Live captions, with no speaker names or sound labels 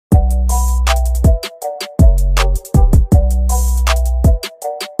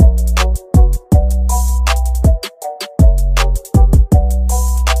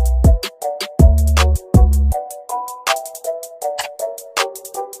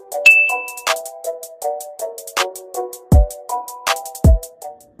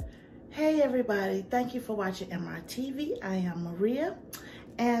everybody, thank you for watching MRTV. I am Maria,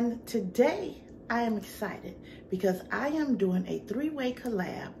 and today I am excited because I am doing a three-way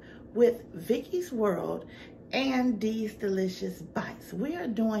collab with Vickie's World and These Delicious Bites. We are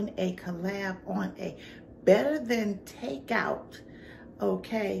doing a collab on a better than takeout,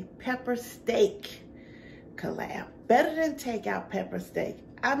 okay, pepper steak collab. Better than takeout pepper steak.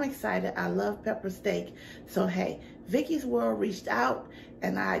 I'm excited. I love pepper steak. So hey, Vickie's World reached out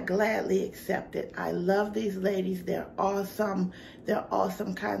and I gladly accepted. I love these ladies. They're awesome. They're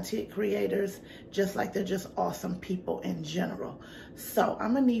awesome content creators, just like they're just awesome people in general. So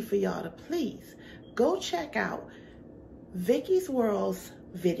I'm gonna need for y'all to please go check out Vickie's World's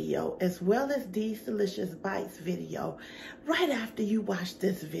video as well as These Delicious Bites video right after you watch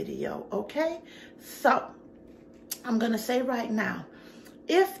this video, okay? So I'm gonna say right now,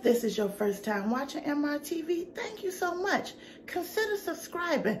 if this is your first time watching MRTV, thank you so much. Consider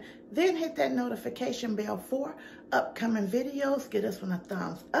subscribing, then hit that notification bell for upcoming videos. Get us one a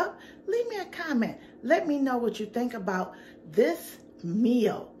thumbs up. Leave me a comment. Let me know what you think about this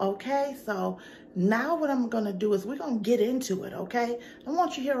meal, okay? So now what I'm gonna do is we're gonna get into it, okay? I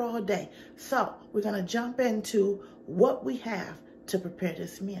want you here all day. So we're gonna jump into what we have to prepare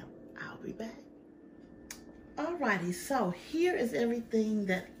this meal. I'll be back. Alrighty, so here is everything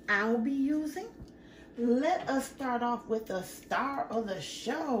that I'll be using. Let us start off with the star of the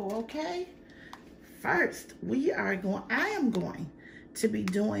show, okay? First, I am going to be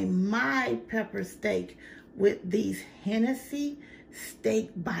doing my pepper steak with these Hennessy steak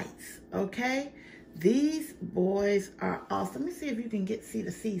bites, okay? These boys are awesome. Let me see if you can see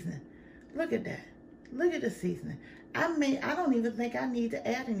the seasoning. Look at that. Look at the seasoning. I don't even think I need to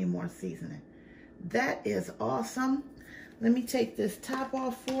add any more seasoning. That is awesome. Let me take this top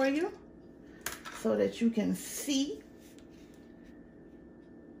off for you so that you can see.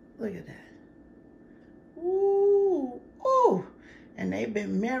 Look at that. Ooh, ooh. And they've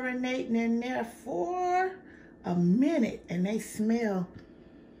been marinating in there for a minute and they smell,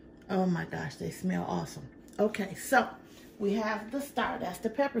 oh my gosh, they smell awesome. Okay, so we have the star, that's the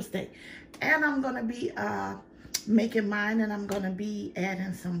pepper steak. And I'm gonna be making mine, and I'm gonna be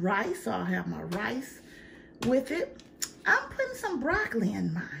adding some rice. So I'll have my rice with it. I'm putting some broccoli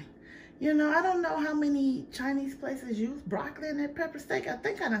in mine. You know, I don't know how many Chinese places use broccoli in their pepper steak. I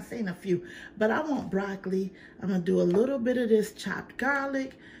think I've seen a few, but I want broccoli. I'm gonna do a little bit of this chopped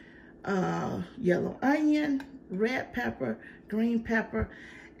garlic, yellow onion, red pepper, green pepper,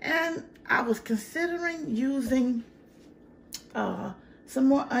 and I was considering using some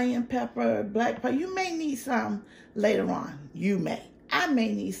more onion pepper, black pepper. You may need some later on. I may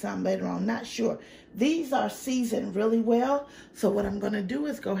need some later on, not sure. These are seasoned really well. So what I'm gonna do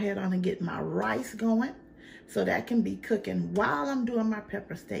is go ahead on and get my rice going so that can be cooking while I'm doing my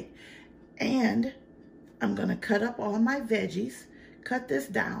pepper steak. And I'm gonna cut up all my veggies, cut this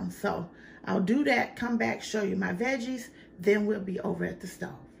down. So I'll do that, come back, show you my veggies, then we'll be over at the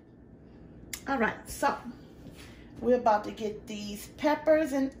stove. All right, so we're about to get these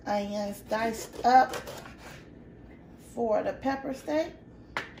peppers and onions diced up for the pepper steak.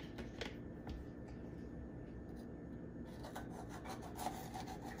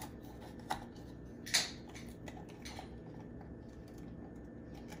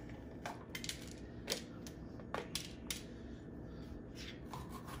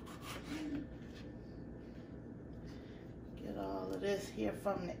 Get all of this here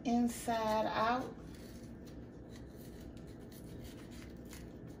from the inside out.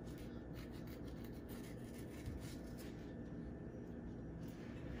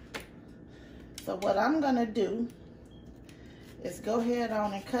 So what I'm gonna do is go ahead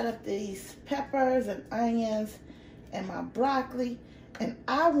on and cut up these peppers and onions and my broccoli. And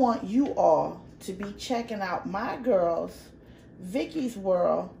I want you all to be checking out my girls, Vickie's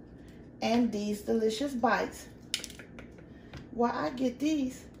World and These Delicious Bites, while I get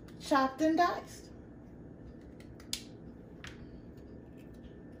these chopped and diced.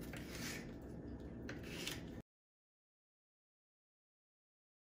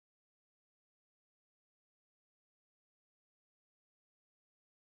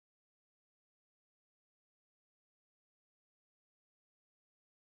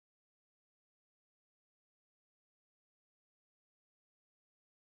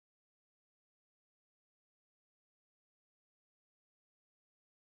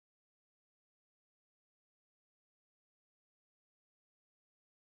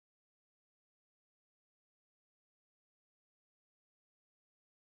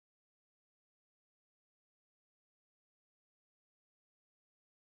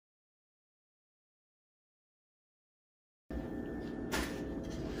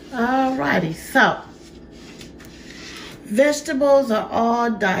 Alrighty, so vegetables are all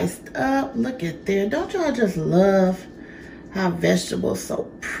diced up. Look at there. Don't y'all just love how vegetables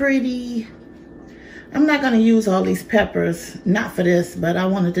so pretty? I'm not gonna use all these peppers, not for this, but I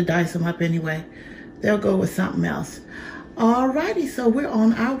wanted to dice them up anyway. They'll go with something else. Alrighty, so we're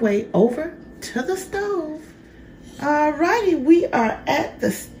on our way over to the stove. Alrighty, we are at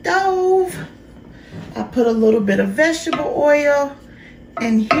the stove. I put a little bit of vegetable oil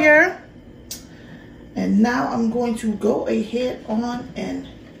in here. And now I'm going to go ahead on and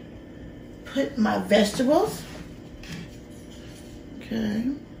put my vegetables.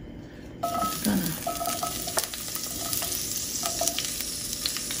 Okay. Just gonna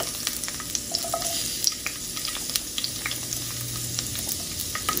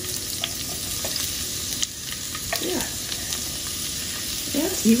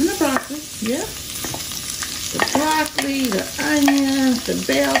even the broccoli, yeah. The broccoli, the onions, the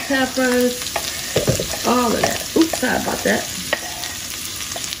bell peppers, all of that. Oops, sorry about that.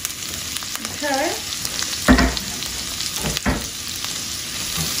 Okay.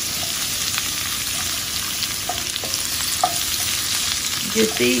 Get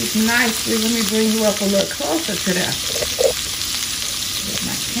these nicely. Let me bring you up a little closer to that. Get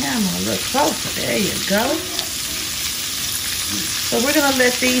my camera a little closer. There you go. So we're gonna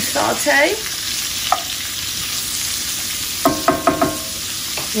let these saute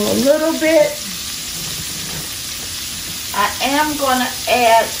for a little bit. I am gonna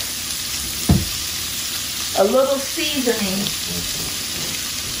add a little seasoning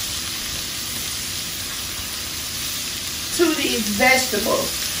to these vegetables.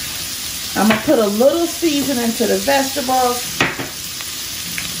 I'm gonna put a little seasoning to the vegetables.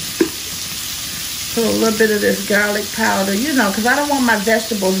 Put a little bit of this garlic powder, you know, because I don't want my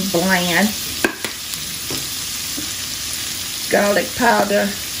vegetables bland. Garlic powder,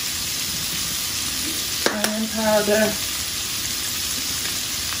 onion powder,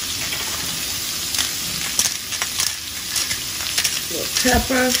 little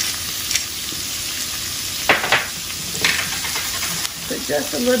pepper. Put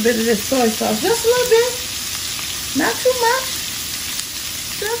just a little bit of this soy sauce, just a little bit, not too much.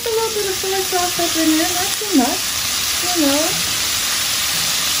 Just a little bit of soy sauce up in there, not too much, you know.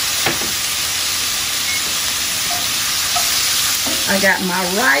 I got my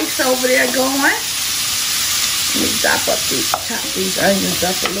rice over there going. Let me chop these onions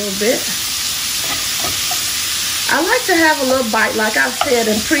up a little bit. I like to have a little bite, like I've said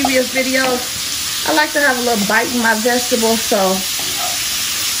in previous videos. I like to have a little bite in my vegetables, so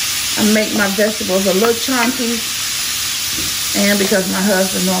I make my vegetables a little chunky. And because my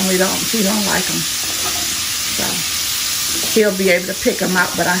husband normally don't like them. So he'll be able to pick them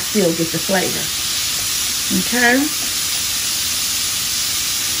out, but I still get the flavor. Okay.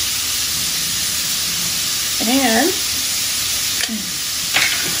 And I'm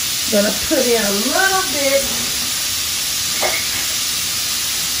gonna put in a little bit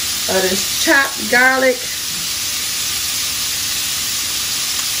of this chopped garlic.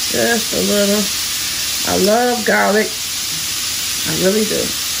 Just a little. I love garlic. I really do.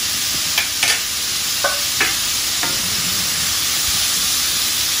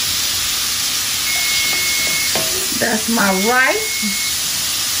 That's my rice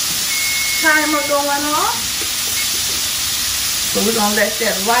timer going off. So we're going to let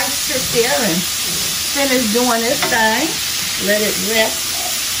that rice sit there and finish doing this thing. Let it rest.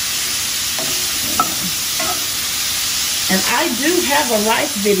 And I do have a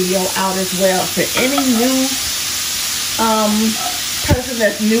rice video out as well for any new person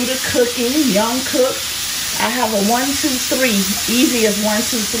that's new to cooking, young cooks. I have a 1, 2, 3, easy as 1,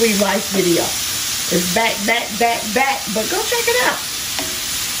 2, 3 rice video. It's back, but go check it out.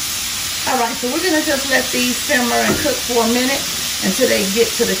 All right, so we're gonna just let these simmer and cook for a minute until they get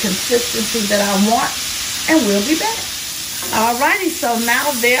to the consistency that I want, and we'll be back. Alrighty, so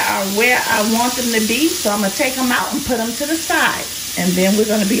now they are where I want them to be, so I'm gonna take them out and put them to the side, and then we're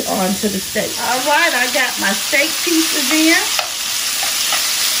gonna be on to the steak. All right, I got my steak pieces in.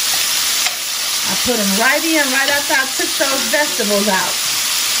 I put them right in right after I took those vegetables out.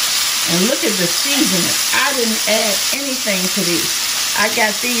 And look at the seasoning. I didn't add anything to these. I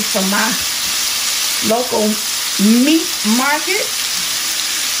got these from my local meat market.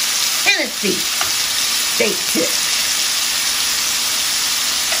 Tennessee steak tips.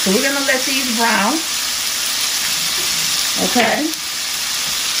 So we're gonna let these brown. Okay.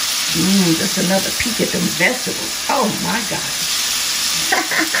 Just another peek at them vegetables. Oh my gosh.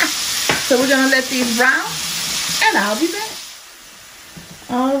 So we're gonna let these brown, and I'll be back.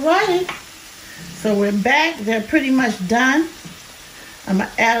 Alrighty. So we're back. They're pretty much done. I'm gonna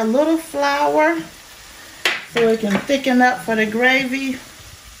add a little flour so it can thicken up for the gravy,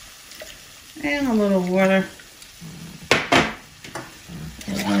 and a little water.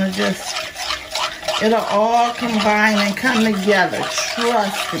 You wanna just, it'll all combine and come together,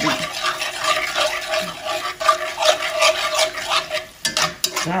 trust me.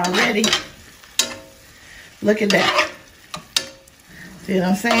 It's already, look at that. See what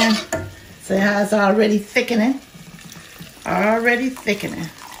I'm saying? See how it's already thickening? Already thickening.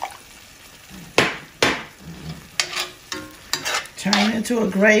 Turn it into a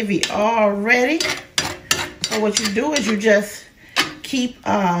gravy already. So what you do is you just keep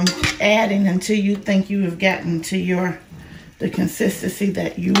adding until you think you have gotten to the consistency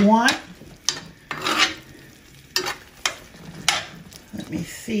that you want. Let me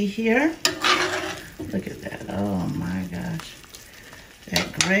see here. Look at that. Oh my gosh.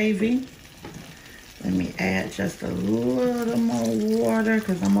 That gravy. Let me add just a little more water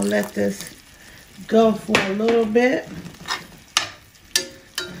because I'm going to let this go for a little bit.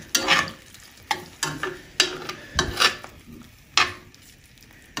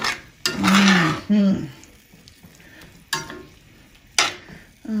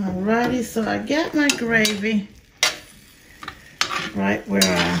 Alrighty, so I got my gravy right where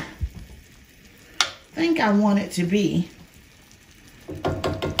I think I want it to be.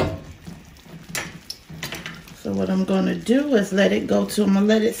 So what I'm going to do is let it go to, I'm going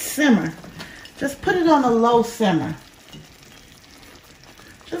to let it simmer. Just put it on a low simmer.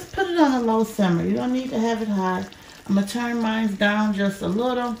 Just put it on a low simmer. You don't need to have it high. I'm going to turn mine down just a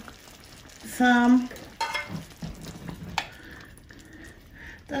little. Some.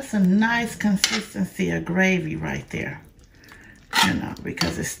 That's a nice consistency of gravy right there. You know,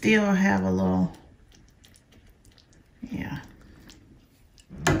 because it still have a little, yeah.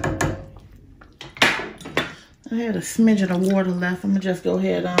 I had a smidgen of water left. I'm gonna just go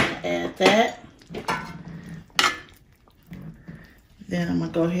ahead and add that. Then I'm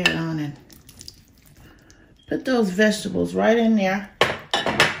gonna go ahead on and put those vegetables right in there.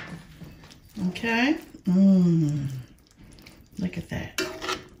 Okay. Look at that.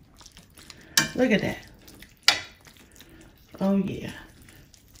 Look at that. Oh yeah.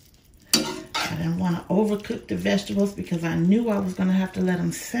 I didn't want to overcook the vegetables because I knew I was gonna have to let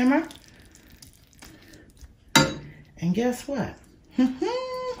them simmer. And guess what?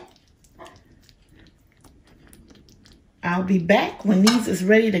 I'll be back when these is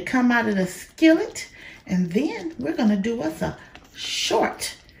ready to come out of the skillet. And then we're going to do us a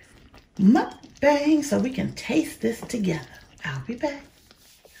short mukbang so we can taste this together. I'll be back.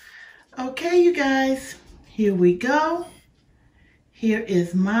 Okay, you guys. Here we go. Here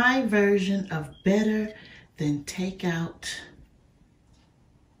is my version of better than takeout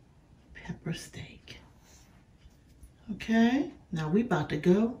pepper steak. Okay, now we about to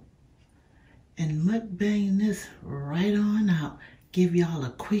go and mukbang this right on out. Give y'all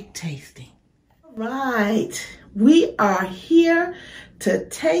a quick tasting. All right, we are here to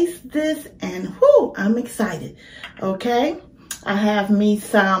taste this and whoo, I'm excited. Okay, I have me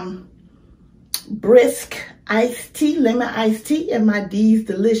some brisk iced tea, lemon iced tea in my D's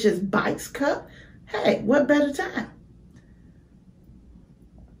Delicious Bites cup. Hey, what better time?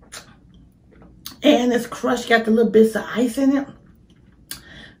 And it's crushed, got the little bits of ice in it.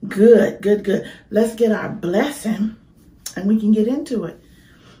 Good, good, good. Let's get our blessing and we can get into it.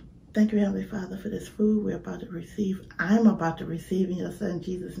 Thank you, Heavenly Father, for this food we're about to receive. I'm about to receive in your son,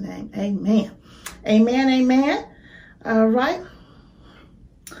 Jesus' name. Amen. Amen, amen. All right.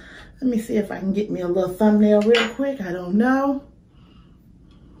 Let me see if I can get me a little thumbnail real quick. I don't know.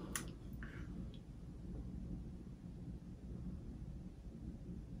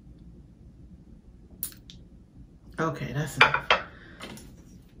 Okay, that's enough.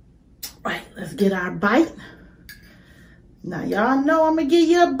 Right, let's get our bite. Now, y'all know I'm going to give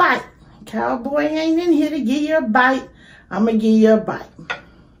you a bite. Cowboy ain't in here to give you a bite. I'm going to give you a bite.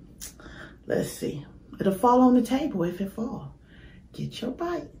 Let's see. It'll fall on the table if it falls. Get your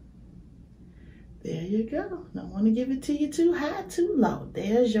bite. There you go. Don't want to give it to you too high, too low.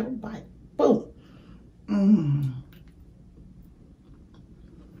 There's your bite. Boom. Mmm.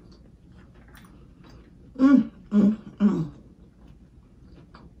 Mmm. Mm, mm.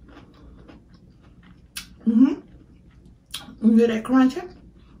 You hear that crunching?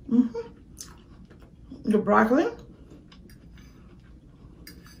 The broccoli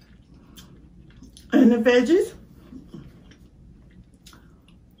and the veggies.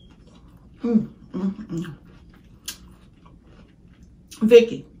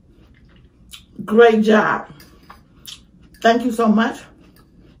 Vickie, great job. Thank you so much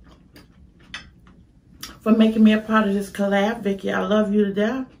for making me a part of this collab. Vickie, I love you to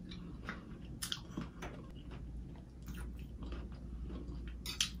death.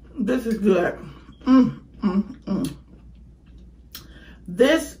 This is good.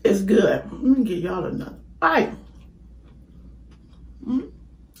 This is good. Let me give y'all another bite.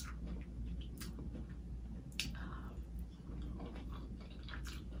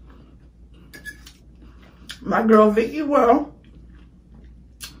 My girl Vickie World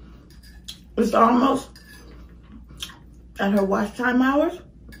is almost at her watch time hours.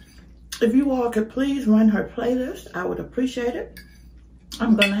 If you all could please run her playlist, I would appreciate it.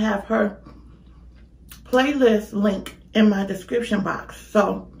 I'm going to have her playlist link in my description box.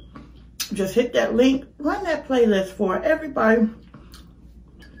 So just hit that link, run that playlist for everybody.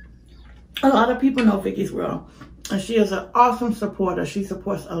 A lot of people know Vickie's World, and she is an awesome supporter. She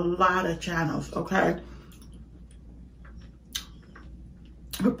supports a lot of channels, okay?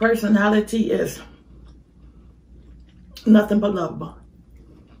 Her personality is nothing but lovable.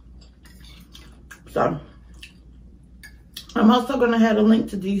 So I'm also going to have a link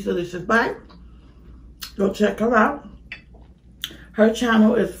to D's Delicious Bite. Go check her out. Her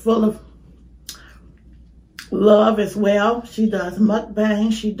channel is full of love as well. She does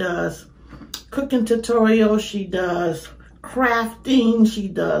mukbang. She does cooking tutorials. She does crafting. She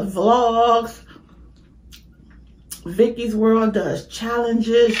does vlogs. Vickie's World does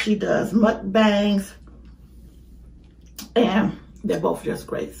challenges. She does mukbangs. And they're both just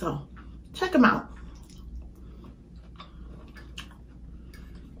great. So check them out.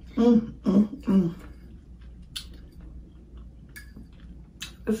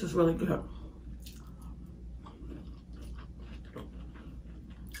 This is really good.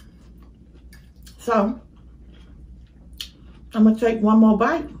 So I'm gonna take one more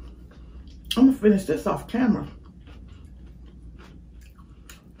bite. I'm gonna finish this off camera.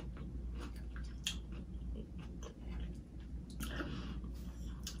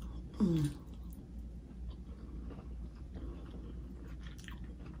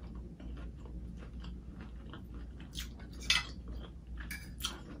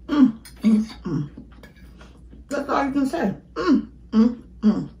 That's all you can say.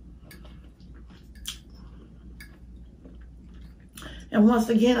 And once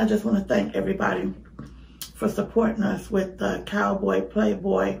again, I just want to thank everybody for supporting us with the Cowboy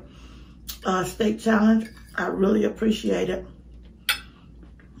Playboy Steak Challenge. I really appreciate it.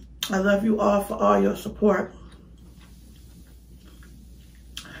 I love you all for all your support.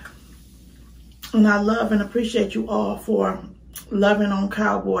 And I love and appreciate you all for loving on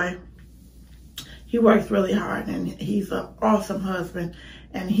Cowboy. He works really hard, and he's an awesome husband,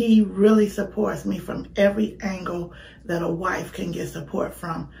 and he really supports me from every angle that a wife can get support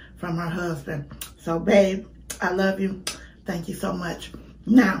from her husband. So babe, I love you. Thank you so much.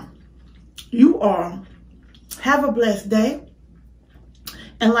 Now, you all have a blessed day.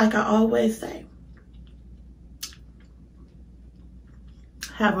 And like I always say,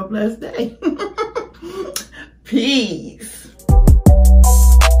 have a blessed day. Peace.